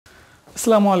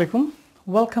Assalamu alaikum.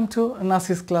 Welcome to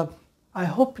Nasirs Club. I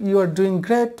hope you are doing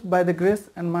great by the grace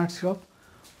and mercy of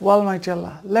Almighty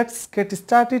Allah. Let's get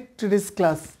started today's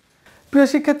class. প্রিয়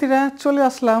শিক্ষার্থীরা চলে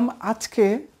আসলাম আজকে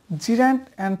Gerund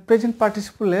and Present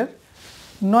Participle এর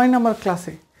 9 নম্বর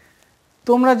ক্লাসে।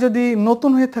 তোমরা যদি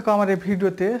নতুন হয়ে থাকো আমার এই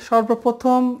ভিডিওতে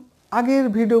সর্বপ্রথম আগের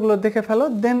ভিডিওগুলো দেখে ফেলো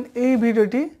দেন এই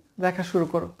ভিডিওটি দেখা শুরু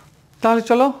করো। তাহলে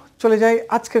চলে যাই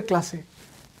আজকের ক্লাসে।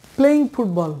 Playing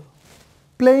football.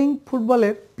 প্লেইং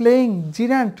ফুটবলের প্লেইং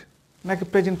জিরান্ট নাকি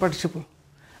প্রেজেন্ট পার্টিসিপল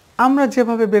আমরা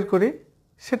যেভাবে বের করি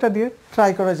সেটা দিয়ে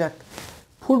ট্রাই করা যাক।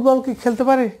 ফুটবল কি খেলতে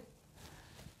পারে?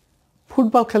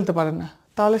 ফুটবল খেলতে পারে না,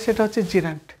 তাহলে সেটা হচ্ছে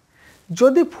জিরান্ট।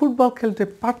 যদি ফুটবল খেলতে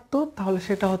পারতো তাহলে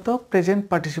সেটা হতো প্রেজেন্ট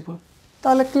পার্টিসিপল।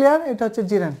 তাহলে ক্লিয়ার, এটা হচ্ছে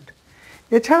জিরান্ট।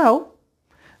 এছাড়াও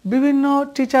বিভিন্ন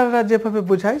টিচাররা যেভাবে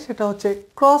বোঝায় সেটা হচ্ছে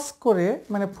ক্রস করে,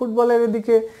 মানে ফুটবলের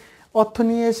এদিকে অর্থ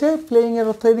নিয়ে এসে প্লেইংয়ের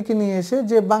অর্থ এদিকে নিয়ে এসে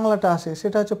যে বাংলাটা আসে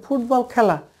সেটা হচ্ছে ফুটবল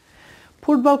খেলা।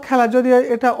 ফুটবল খেলা যদি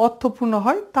এটা অর্থপূর্ণ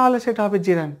হয় তাহলে সেটা হবে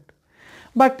জিরান্ট।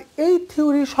 বাট এই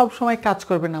থিওরি সবসময় কাজ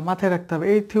করবে না, মাথায় রাখতে হবে।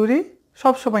 এই থিওরি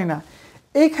সবসময় না,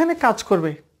 এইখানে কাজ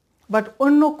করবে বাট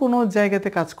অন্য কোনো জায়গাতে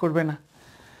কাজ করবে না।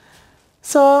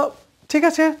 সো ঠিক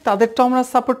আছে, তাদেরটা আমরা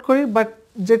সাপোর্ট করি, বাট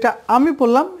যেটা আমি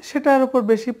বললাম সেটার উপর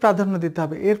বেশি প্রাধান্য দিতে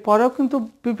হবে। এরপরেও কিন্তু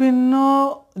বিভিন্ন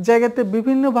জায়গাতে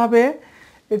বিভিন্নভাবে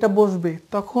এটা বসবে,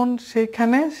 তখন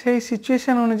সেইখানে সেই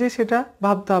সিচুয়েশান অনুযায়ী সেটা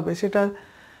ভাবতে হবে সেটা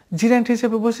জিরান্ট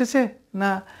হিসেবে বসেছে না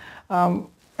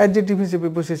অ্যাডজেক্টিভ হিসেবে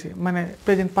বসেছে, মানে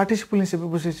প্রেজেন্ট পার্টিসিপল হিসেবে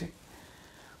বসেছে।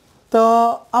 তো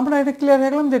আমরা এটা ক্লিয়ার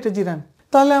হয়ে গেলাম যে এটা জিরান্ট।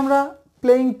 তাহলে আমরা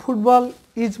প্লেইং ফুটবল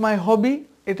ইজ মাই হবি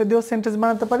এটা দিয়েও সেন্টেন্স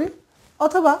বানাতে পারি,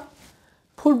 অথবা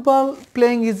ফুটবল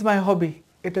প্লেইং ইজ মাই হবি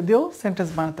এটা দিয়েও সেন্টেন্স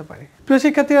বানাতে পারি। প্রিয়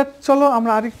শিক্ষার্থীরা চলো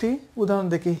আমরা আরেকটি উদাহরণ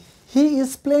দেখি। He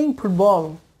is playing football,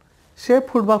 say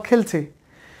football খেলছে।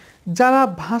 যারা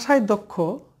ভাষায় দক্ষ,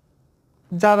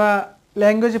 যারা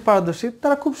ল্যাঙ্গুয়েজে পারদর্শী,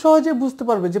 তারা খুব সহজে বুঝতে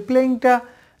পারবে যে প্লেইংটা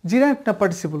জিরান্ট না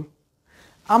পার্টিসিপল।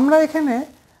 আমরা এখানে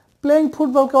প্লেইং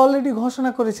ফুটবলকে অলরেডি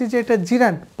ঘোষণা করেছি যে এটা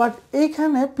জিরান্ট, বাট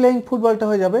এইখানে প্লেইং ফুটবলটা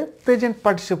হয়ে যাবে প্রেজেন্ট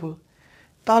পার্টিসিপল।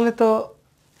 তাহলে তো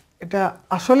এটা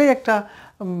আসলেই একটা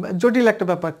জটিল একটা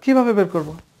ব্যাপার। কিভাবে বের করব?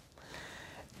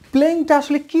 প্লেইংটা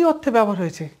আসলে কী অর্থে ব্যবহার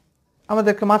হয়েছে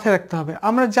আমাদেরকে মাথায় রাখতে হবে।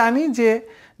 আমরা জানি যে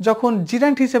যখন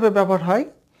জিরান্ট হিসেবে ব্যবহার হয়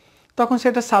তখন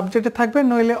সেটা সাবজেক্টে থাকবে,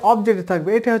 নইলে অবজেক্টে থাকবে।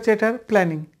 এটা হচ্ছে এটার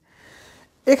প্ল্যানিং।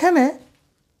 এখানে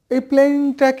এই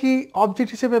প্লেইংটা কি অবজেক্ট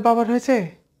হিসেবে ব্যবহার হয়েছে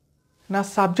না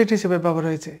সাবজেক্ট হিসেবে ব্যবহার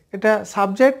হয়েছে? এটা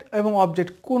সাবজেক্ট এবং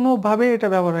অবজেক্ট কোনোভাবে এটা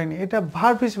ব্যবহার হয়নি, এটা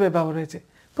ভার্ব হিসেবে ব্যবহার হয়েছে।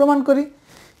 প্রমাণ করি।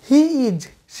 হি ইজ,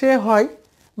 সে হয়,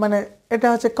 মানে এটা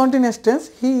হচ্ছে কন্টিনিউয়াস টেন্স।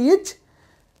 হি ইজ,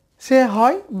 সে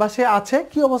হয় বা সে আছে,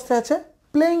 কি অবস্থায় আছে?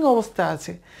 প্লেইং অবস্থায়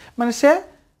আছে, মানে সে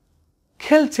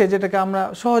খেলছে, যেটাকে আমরা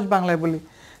সহজ বাংলায় বলি।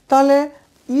 তাহলে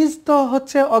ইজ তো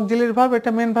হচ্ছে অক্সিলারি ভার্ব,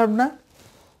 এটা মেন ভার্ব না।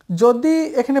 যদি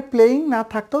এখানে প্লেইং না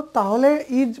থাকতো তাহলে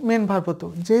ইজ মেন ভার্ব হতো।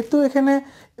 যেহেতু এখানে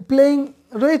প্লেইং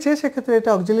রয়েছে সেক্ষেত্রে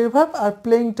এটা অক্সিলারি ভার্ব আর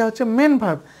প্লেইংটা হচ্ছে মেন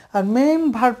ভার্ব। আর মেন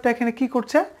ভার্বটা এখানে কি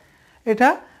করছে? এটা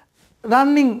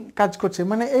রানিং কাজ করছে,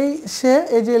 মানে এই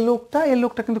যে লোকটা, এই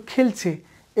লোকটা কিন্তু খেলছে।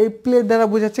 এই প্লে দ্বারা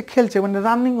বোঝাচ্ছে খেলছে, মানে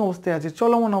রানিং অবস্থায় আছে,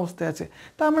 চলমান অবস্থায় আছে।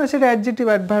 তার মানে সেটা অ্যাডজেক্টিভ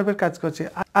অ্যাডভার্বের কাজ করছে।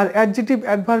 আর অ্যাডজেক্টিভ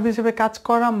অ্যাডভার্ব হিসেবে কাজ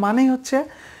করা মানেই হচ্ছে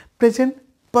প্রেজেন্ট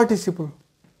পার্টিসিপল।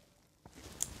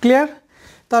 ক্লিয়ার?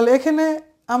 তাহলে এখানে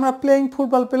আমরা প্লেইং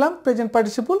ফুটবল পেলাম প্রেজেন্ট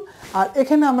পার্টিসিপল, আর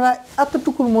এখানে আমরা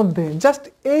এতটুকুর মধ্যে জাস্ট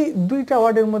এই দুইটা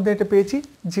ওয়ার্ডের মধ্যে এটা পেয়েছি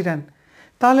জিরান্ট।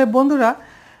 তাহলে বন্ধুরা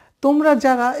তোমরা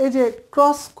যারা এই যে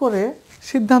ক্রস করে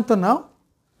সিদ্ধান্ত নাও,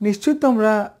 নিশ্চয়ই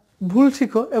তোমরা ভুল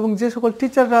শিখো, এবং যে সকল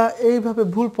টিচাররা এইভাবে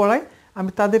ভুল পড়ায় আমি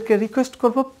তাদেরকে রিকোয়েস্ট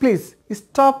করব, please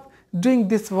stop doing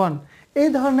this one. এই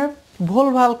ধরনের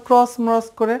ভুলভাল ক্রস মরস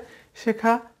করে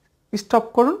শেখা স্টপ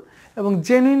করুন এবং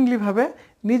জেনুইনলিভাবে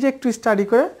নিজে একটু স্টাডি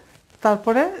করে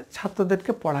তারপরে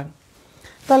ছাত্রদেরকে পড়ান।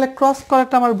 তাহলে ক্রস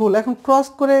করাটা আমার ভুল। এখন ক্রস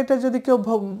করে এটা যদি কেউ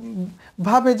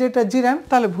ভাবে যে এটা জিরান্ট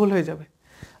তাহলে ভুল হয়ে যাবে।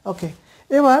 ওকে,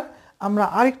 এবার আমরা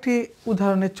আরেকটি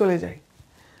উদাহরণে চলে যাই।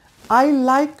 I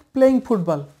like playing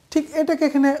football. ঠিক এটাকে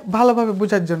এখানে ভালোভাবে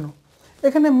বোঝার জন্য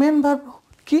এখানে মেন ভার্ব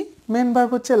কি? মেন ভার্ব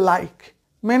হচ্ছে লাইক।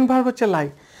 মেন ভার্ব হচ্ছে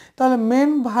লাইক। তাহলে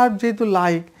মেন ভার্ব যেহেতু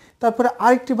লাইক, তারপরে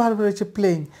আরেকটি ভার্ব রয়েছে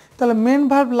প্লেইং। তাহলে মেন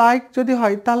ভার্ব লাইক যদি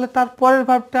হয় তাহলে তার পরের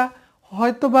ভার্বটা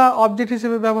হয়তো বা অবজেক্ট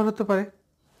হিসেবে ব্যবহার হতে পারে,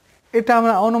 এটা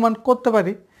আমরা অনুমান করতে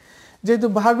পারি যেহেতু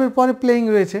ভার্বের পরে প্লেইং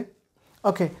রয়েছে।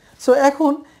 ওকে, সো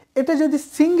এখন এটা যদি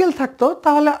সিঙ্গেল থাকতো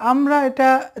তাহলে আমরা এটা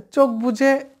চোখ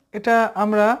বুঝে এটা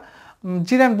আমরা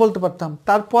জিরান্ট বলতে পারতাম।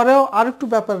 তারপরেও আর একটু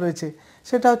ব্যাপার রয়েছে,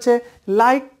 সেটা হচ্ছে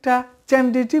লাইকটা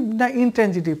ট্রানজিটিভ না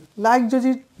ইনট্রানজিটিভ। লাইক যদি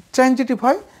ট্রানজিটিভ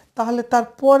হয় তাহলে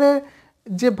তারপরে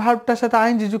যে ভার্বটার সাথে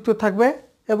আইএনজি যুক্ত থাকবে,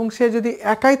 এবং সে যদি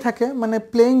একাই থাকে, মানে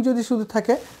প্লেইং যদি শুধু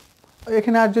থাকে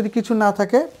এখানে আর যদি কিছু না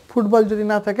থাকে, ফুটবল যদি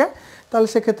না থাকে, তাহলে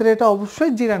সেক্ষেত্রে এটা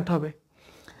অবশ্যই জিরান্ট হবে।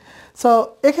 সো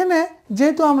এখানে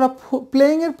যেহেতু আমরা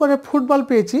প্লেয়িংয়ের পরে ফুটবল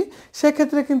পেয়েছি,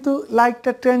 সেক্ষেত্রে কিন্তু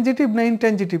লাইকটা ট্রানজিটিভ না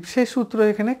ইনট্রানজিটিভ সেই সূত্র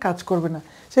এখানে কাজ করবে না।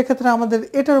 সেক্ষেত্রে আমাদের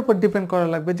এটার উপর ডিপেন্ড করা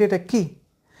লাগবে যে এটা কী।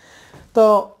 তো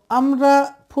আমরা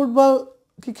ফুটবল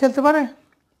কি খেলতে পারে?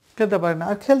 খেলতে পারে না।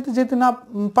 আর খেলতে যেহেতু না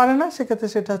পারে না, সেক্ষেত্রে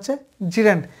সেটা হচ্ছে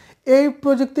জিরান্ট। এই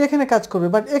প্রযুক্তি এখানে কাজ করবে,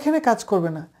 বাট এখানে কাজ করবে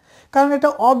না, কারণ এটা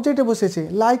অবজেক্টে বসেছে,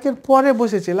 লাইকের পরে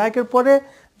বসেছে। লাইকের পরে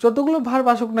যতগুলো ভার্ব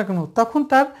আসুক না কেন, তখন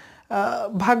তার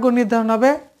ভাগ্য নির্ধারণ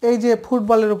হবে এই যে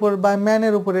ফুটবলের উপর বা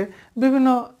ম্যানের উপরে, বিভিন্ন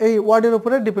এই ওয়ার্ডের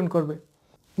উপরে ডিপেন্ড করবে।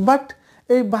 বাট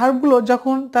এই ভার্বগুলো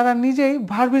যখন তারা নিজেই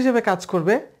ভার্ব হিসেবে কাজ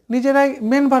করবে, নিজেরাই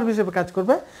মেন ভার্ব হিসেবে কাজ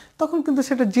করবে, তখন কিন্তু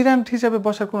সেটা জিরান্ট হিসেবে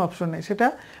বসার কোনো অপশন নেই, সেটা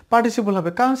পার্টিসিপল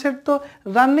হবে, কারণ সেটা তো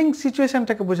রানিং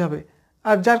সিচুয়েশানটাকে বোঝাবে।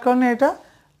 আর যার কারণে এটা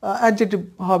অ্যাডজেক্টিভ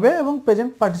হবে এবং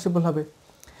প্রেজেন্ট পার্টিসিপল হবে।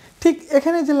 ঠিক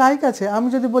এখানে যে লাইক আছে, আমি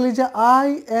যদি বলি যে আই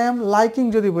অ্যাম লাইকিং,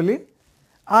 যদি বলি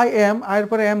আই অ্যাম, আয়ের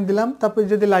পরে অ্যাম দিলাম, তারপরে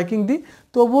যদি লাইকিং দিই,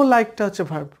 তবুও লাইকটা হচ্ছে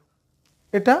ভার্ব,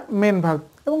 এটা মেন ভার্ব।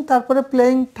 এবং তারপরে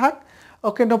প্লেয়িং থাক,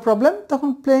 ওকে নো প্রবলেম, তখন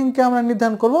প্লেয়িংকে আমরা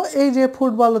নির্ধারণ করব এই যে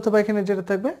ফুটবল অথবা এখানে যেটা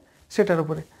থাকবে সেটার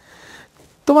উপরে।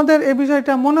 তোমাদের এই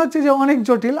বিষয়টা মনে হচ্ছে যে অনেক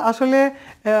জটিল, আসলে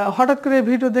হঠাৎ করে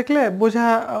ভিডিও দেখলে বোঝা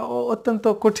অত্যন্ত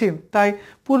কঠিন, তাই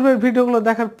পূর্বের ভিডিওগুলো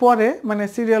দেখার পরে, মানে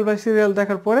সিরিয়াল বাই সিরিয়াল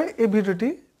দেখার পরে এই ভিডিওটি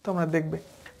তোমরা দেখবে।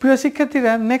 প্রিয়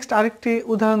শিক্ষার্থীরা, নেক্সট আরেকটি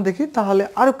উদাহরণ দেখি, তাহলে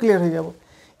আরও ক্লিয়ার হয়ে যাব।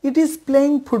 It is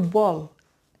playing football.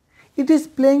 It is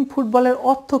playing ফুটবলের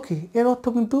অর্থ কী? এর অর্থ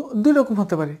কিন্তু দুই রকম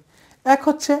হতে পারে। এক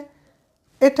হচ্ছে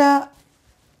এটা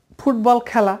ফুটবল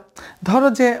খেলা, ধরো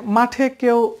যে মাঠে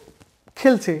কেউ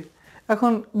খেলছে,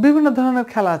 এখন বিভিন্ন ধরনের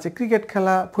খেলা আছে, ক্রিকেট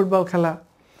খেলা, ফুটবল খেলা।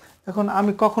 এখন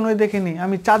আমি কখনোই দেখিনি,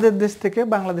 আমি চাঁদের দেশ থেকে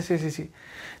বাংলাদেশে এসেছি,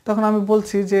 তখন আমি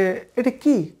বলছি যে এটা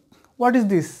কি, হোয়াট ইজ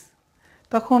দিস?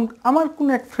 তখন আমার কোনো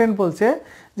এক ফ্রেন্ড বলছে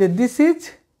যে দিস ইজ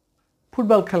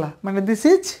ফুটবল খেলা, মানে দিস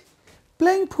ইজ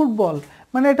প্লেয়িং ফুটবল,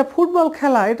 মানে এটা ফুটবল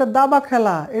খেলা, এটা দাবা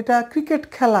খেলা, এটা ক্রিকেট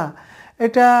খেলা,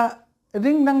 এটা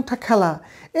রিংডাংটা খেলা।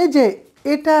 এই যে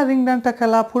এটা রিংডাংটা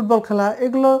খেলা, ফুটবল খেলা,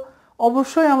 এগুলো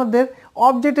অবশ্যই আমাদের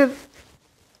অবজেক্টের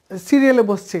সিরিয়ালে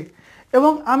বসছে,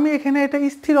 এবং আমি এখানে এটা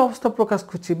স্থির অবস্থা প্রকাশ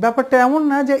করছি। ব্যাপারটা এমন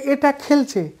না যে এটা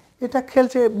খেলছে, এটা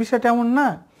খেলছে, বিষয়টা এমন না।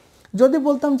 যদি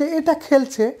বলতাম যে এটা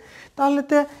খেলছে, তাহলে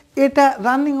তো এটা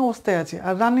রানিং অবস্থায় আছে,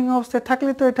 আর রানিং অবস্থায়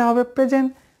থাকলে তো এটা হবে প্রেজেন্ট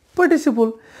পার্টিসিপল।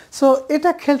 সো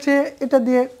এটা খেলছে, এটা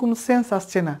দিয়ে কোনো সেন্স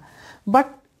আসছে না, বাট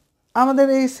আমাদের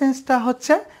এই সেন্সটা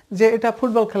হচ্ছে যে এটা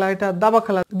ফুটবল খেলা, এটা দাবা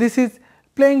খেলা, this is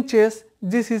playing chess,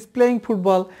 this is playing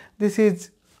football, this is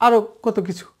আরও কত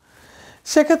কিছু।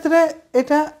 সেক্ষেত্রে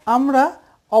এটা আমরা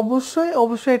অবশ্যই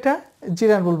এটা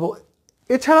জিরান্ট বলবো।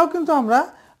 এছাড়াও কিন্তু আমরা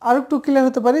আরও একটু ক্লিয়ার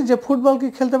হতে পারি যে ফুটবল কি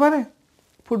খেলতে পারে?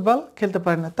 ফুটবল খেলতে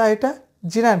পারে না, তাই এটা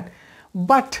জিরান্ট।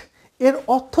 বাট এর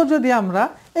অর্থ যদি আমরা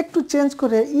একটু চেঞ্জ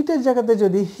করে ইটের জায়গাতে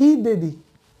যদি হি দিয়ে দিই,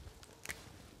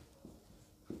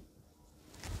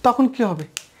 তখন কি হবে?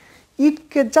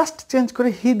 ইটকে জাস্ট চেঞ্জ করে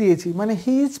হি দিয়েছি, মানে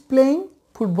he is playing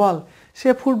football, say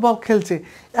football খেলছে।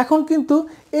 এখন কিন্তু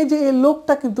এই যে এই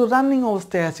লোকটা কিন্তু রানিং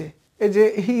অবস্থায় আছে, এই যে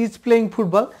হি ইজ প্লেয়িং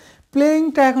ফুটবল,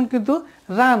 প্লেয়িংটা এখন কিন্তু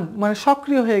রান, মানে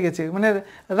সক্রিয় হয়ে গেছে, মানে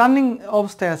রানিং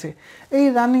অবস্থায় আছে। এই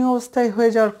রানিং অবস্থায় হয়ে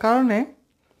যাওয়ার কারণে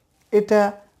এটা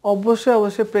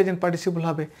অবশ্যই প্রেজেন্ট পার্টিসিপল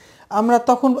হবে। আমরা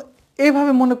তখন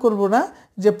এইভাবে মনে করব না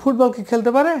যে ফুটবল কি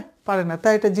খেলতে পারে না,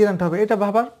 তাই এটা জিরান্ট হবে, এটা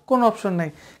ভাবার কোনো অপশন নাই,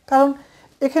 কারণ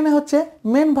এখানে হচ্ছে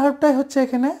মেন ভার্বটাই হচ্ছে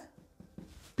এখানে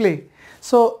প্লে।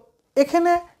 সো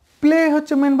এখানে প্লে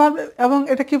হচ্ছে মেন ভার্ব, এবং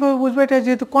এটা কীভাবে বুঝবো? এটা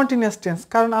যেহেতু কন্টিনিউয়াস টেন্স,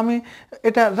 কারণ আমি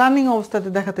এটা রানিং অবস্থাতে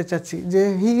দেখাতে চাচ্ছি যে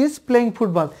he is playing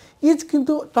football. Is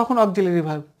কিন্তু তখন অক্সিলারি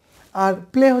ভার্ব, আর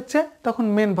প্লে হচ্ছে তখন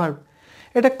মেন ভার্ব।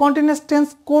 এটা কন্টিনিউয়াস টেন্স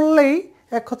করলেই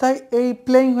এক কথায় এই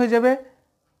প্লেয়িং হয়ে যাবে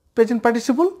প্রেজেন্ট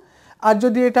পার্টিসিপল। আর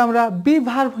যদি এটা আমরা বি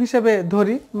ভার্ব হিসেবে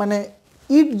ধরি, মানে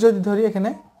ইট যদি ধরি,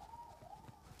 এখানে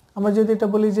আমরা যদি এটা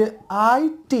বলি যে আই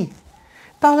টি,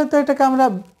 তাহলে তো এটাকে আমরা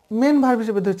মেন ভার্ব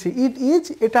হিসেবে ধরছি। ইট ইজ,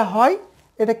 এটা হয়,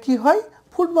 এটা কি হয়?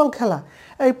 ফুটবল খেলা।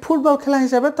 এই ফুটবল খেলা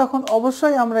হিসাবে তখন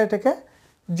অবশ্যই আমরা এটাকে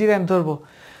জিরান্ট ধরবো।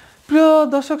 প্রিয়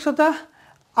দর্শক শ্রোতা,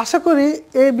 আশা করি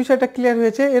এই বিষয়টা ক্লিয়ার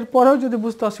হয়েছে। এরপরেও যদি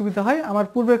বুঝতে অসুবিধা হয়, আমার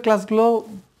পূর্বের ক্লাসগুলো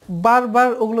বারবার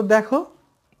ওগুলো দেখো,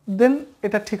 দেন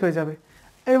এটা ঠিক হয়ে যাবে।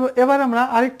 এবার আমরা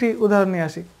আরেকটি উদাহরণ নিয়ে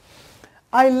আসি।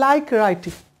 I like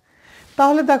writing.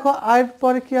 তাহলে দেখো আয়ের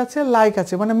পরে কি আছে? লাইক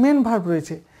আছে, মানে মেন ভার্ব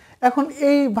রয়েছে। এখন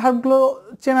এই ভার্বগুলো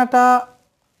চেনাটা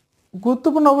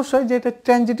গুরুত্বপূর্ণ অবশ্যই, যে এটা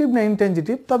ট্রানজিটিভ না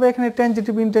ইনট্রানজিটিভ। তবে এখানে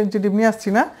ট্রানজিটিভ ইনট্রানজিটিভ নিয়ে আসছি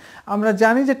না। আমরা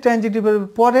জানি যে ট্রানজিটিভের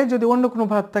পরে যদি অন্য কোনো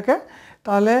ভার্ব থাকে,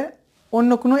 তাহলে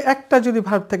অন্য কোনো একটা যদি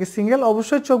ভার্ব থাকে সিঙ্গেল,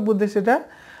 অবশ্যই চোখ বুদ্ধে সেটা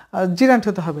জিরান্ট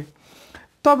হতে হবে।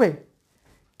 তবে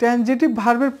ট্রানজিটিভ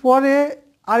ভার্বের পরে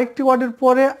আরেকটি ওয়ার্ডের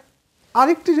পরে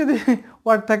আরেকটি যদি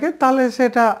ওয়ার্ড থাকে তাহলে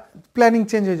সেটা প্ল্যানিং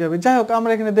চেঞ্জ হয়ে যাবে। যাই হোক,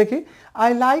 আমরা এখানে দেখি আই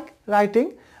লাইক রাইটিং,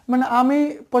 মানে আমি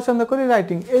পছন্দ করি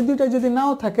রাইটিং, এই দুইটা যদি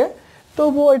নাও থাকে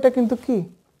তবুও এটা কিন্তু কি,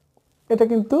 এটা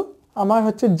কিন্তু আমার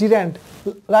হচ্ছে জিরান্ড।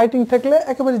 রাইটিং থাকলে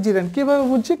একেবারে জিরান্ড। কীভাবে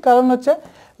বুঝছি? কারণ হচ্ছে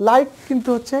লাইক কিন্তু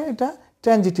হচ্ছে এটা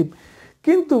ট্রানজিটিভ,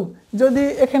 কিন্তু যদি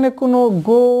এখানে কোনো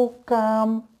গো, কাম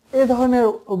এই ধরনের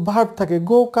ভার্ব থাকে,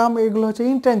 গো, কাম এগুলো হচ্ছে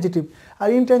ইনট্রানজিটিভ, আর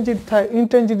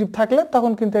ইনট্রানজিটিভ থাকলে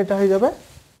তখন কিন্তু এটা হয়ে যাবে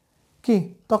কি,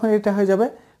 তখন এটা হয়ে যাবে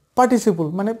পার্টিসিপল,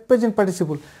 মানে প্রেজেন্ট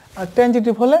পার্টিসিপল। আর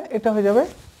ট্রানজিটিভ হলে এটা হয়ে যাবে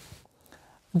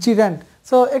জিরান্ড।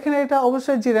 সো এখানে এটা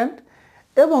অবশ্যই জিরান্ড।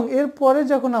 এবং এরপরে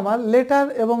যখন আমার লেটার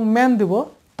এবং ম্যান দিব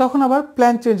তখন আবার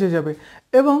প্ল্যান চেঞ্জ হয়ে যাবে।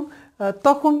 এবং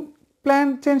তখন প্ল্যান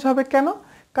চেঞ্জ হবে কেন?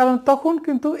 কারণ তখন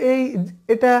কিন্তু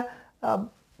এটা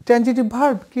ট্রানজিটিভ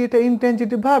ভার্ব কি এটা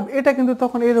ইনট্রানজিটিভ ভার্ব, এটা কিন্তু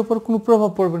তখন এর উপর কোনো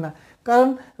প্রভাব পড়বে না, কারণ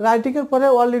রাইটিংয়ের পরে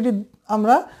অলরেডি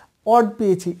আমরা ওয়ার্ড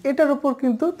পেয়েছি, এটার উপর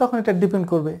কিন্তু তখন এটা ডিপেন্ড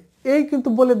করবে। এই কিন্তু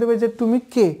বলে দেবে যে তুমি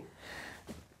কে।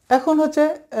 এখন হচ্ছে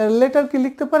লেটার কি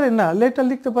লিখতে পারে? না, লেটার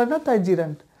লিখতে পারে না, তাই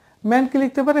জিরান্ড। ম্যান কি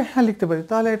লিখতে পারে? হ্যাঁ লিখতে পারে,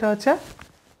 তাহলে এটা হচ্ছে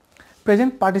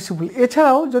প্রেজেন্ট পার্টিসিপল।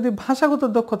 এছাড়াও যদি ভাষাগত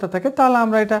দক্ষতা থাকে তাহলে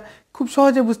আমরা এটা খুব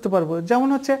সহজে বুঝতে পারবো। যেমন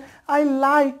হচ্ছে আই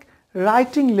লাইক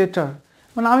রাইটিং লেটার,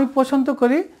 মানে আমি পছন্দ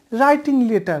করি রাইটিং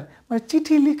লেটার, মানে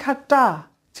চিঠি লেখাটা,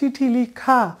 চিঠি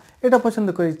লেখা এটা পছন্দ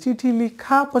করি, চিঠি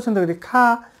লেখা পছন্দ করি। খা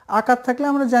আকার থাকলে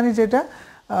আমরা জানি যে এটা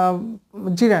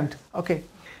জিরান্ড। ওকে,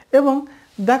 এবং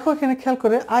দেখো এখানে খেয়াল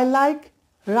করে আই লাইক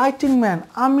রাইটিং ম্যান,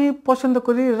 আমি পছন্দ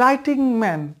করি রাইটিং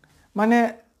ম্যান, মানে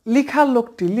লিখার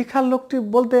লোকটি। লিখার লোকটি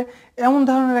বলতে এমন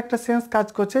ধরনের একটা সেন্স কাজ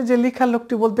করছে যে লিখার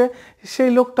লোকটি বলতে সেই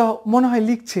লোকটা মনে হয়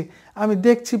লিখছে, আমি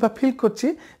দেখছি বা ফিল করছি,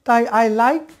 তাই আই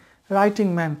লাইক রাইটিং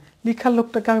ম্যান, লিখার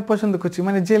লোকটাকে আমি পছন্দ করছি,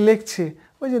 মানে যে লিখছে,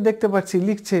 ওই যে দেখতে পাচ্ছি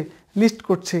লিখছে, লিস্ট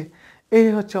করছে, এই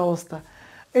হচ্ছে অবস্থা।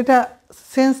 এটা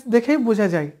সেন্স দেখেই বোঝা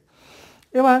যায়।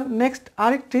 এবার নেক্সট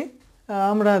আরেকটি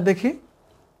আমরা দেখি,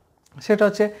 সেটা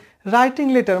হচ্ছে রাইটিং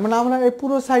লেটার, মানে আমরা এই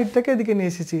পুরো সাইডটাকে এদিকে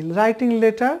নিয়ে এসেছি, রাইটিং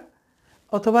লেটার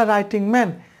অথবা রাইটিং ম্যান।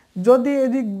 যদি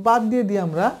এদিক বাদ দিয়ে দিই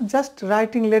আমরা জাস্ট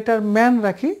রাইটিং লেটার ম্যান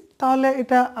রাখি, তাহলে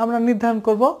এটা আমরা নির্ধারণ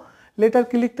করব লেটার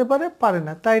কি লিখতে পারে, পারে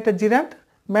না, তাই এটা জিরান্ড।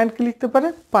 ম্যান কি লিখতে পারে,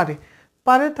 পারে,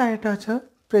 পারে, তাই এটা হচ্ছে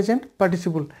প্রেজেন্ট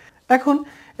পার্টিসিপল। এখন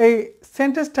এই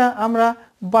সেন্টেন্সটা আমরা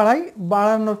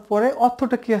বাড়ানোর পরে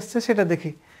অর্থটা কি আসছে সেটা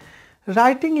দেখি।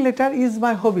 রাইটিং লেটার ইজ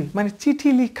মাই হবি, মানে চিঠি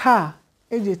লিখা,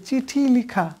 এই যে চিঠি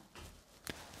লিখা,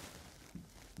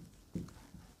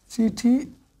 চিঠি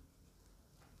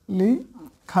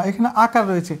লিখা এখানে আকার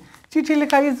রয়েছে, চিঠি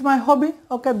লেখা is my hobby.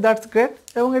 Okay, that's great.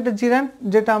 এবং এটা জিরান্ড,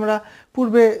 যেটা আমরা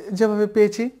পূর্বে যেভাবে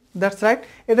পেয়েছি, দ্যাটস রাইট।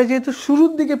 এটা যেহেতু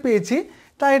শুরুর দিকে পেয়েছি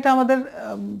তাই এটা আমাদের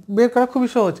বের করা খুবই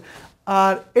সহজ।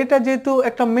 আর এটা যেহেতু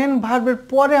একটা মেন ভার্বের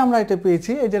পরে আমরা এটা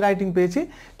পেয়েছি, এই যে রাইটিং পেয়েছি,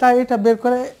 তাই এটা বের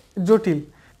করা জটিল।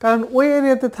 কারণ ওই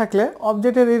এরিয়াতে থাকলে,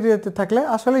 অবজেক্টের এরিয়াতে থাকলে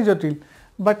আসলেই জটিল,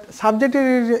 বাট সাবজেক্টের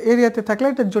এরিয়াতে থাকলে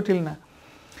এটা জটিল না।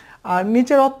 আর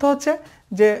নিচের অর্থ হচ্ছে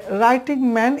যে writing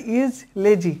man is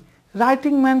lazy,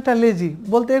 writing ম্যানটা lazy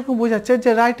বলতে এরকম বোঝাচ্ছে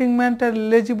যে রাইটিং ম্যানটা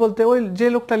লেজি বলতে ওই যে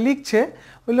লোকটা লিখছে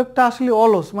ওই লোকটা আসলে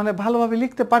অলস, মানে ভালোভাবে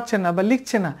লিখতে পারছে না বা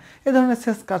লিখছে না, এ ধরনের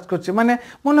সেন্স কাজ করছে। মানে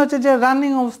মনে হচ্ছে যে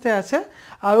রানিং অবস্থায় আছে,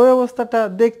 আর ওই অবস্থাটা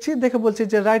দেখে বলছি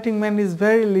যে writing man is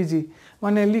very lazy,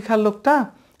 মানে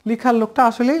লিখার লোকটা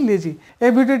আসলেই লেজি।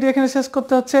 এই ভিডিওটি এখানে শেষ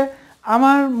করতে হচ্ছে।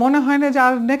 আমার মনে হয় না যে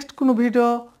আর নেক্সট কোনো ভিডিও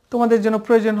তোমাদের জন্য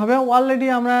প্রয়োজন হবে। অলরেডি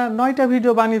আমরা 9টা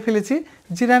ভিডিও বানিয়ে ফেলেছি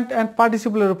জিরান্ড অ্যান্ড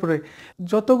পার্টিসিপলের উপরে।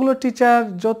 যতগুলো টিচার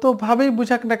যতভাবেই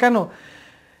বুঝাক না কেন,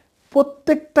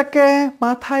 প্রত্যেকটাকে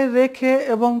মাথায় রেখে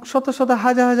এবং শত শত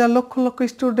হাজার হাজার লক্ষ লক্ষ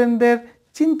স্টুডেন্টদের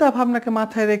চিন্তা ভাবনাকে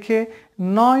মাথায় রেখে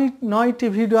 9টি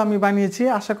ভিডিও আমি বানিয়েছি।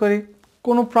 আশা করি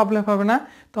কোনো প্রবলেম হবে না,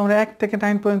 তোমরা 1 থেকে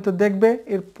 9 পর্যন্ত দেখবে।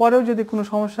 এরপরেও যদি কোনো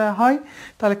সমস্যা হয়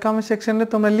তাহলে কমেন্ট সেকশনে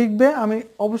তোমরা লিখবে, আমি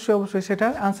অবশ্যই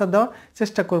সেটার আনসার দেওয়ার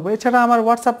চেষ্টা করব। এছাড়া আমার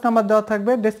হোয়াটসঅ্যাপ নাম্বার দেওয়া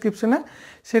থাকবে ডেসক্রিপশনে,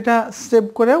 সেটা সেভ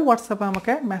করে হোয়াটসঅ্যাপে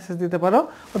আমাকে মেসেজ দিতে পারো,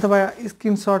 অথবা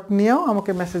স্ক্রিনশট নিয়েও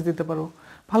আমাকে মেসেজ দিতে পারো।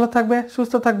 ভালো থাকবে,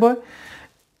 সুস্থ থাকবে।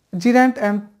 জিরান্ড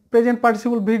অ্যান্ড প্রেজেন্ট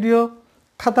পার্টিসিপল ভিডিও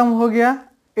খতম হয়ে গিয়া,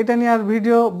 এটা নিয়ে আর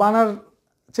ভিডিও বানার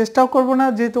চেষ্টাও করব না,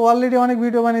 যেহেতু অলরেডি অনেক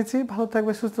ভিডিও বানিয়েছি। ভালো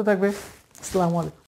থাকবে, সুস্থ থাকবে। আসসালামু আলাইকুম।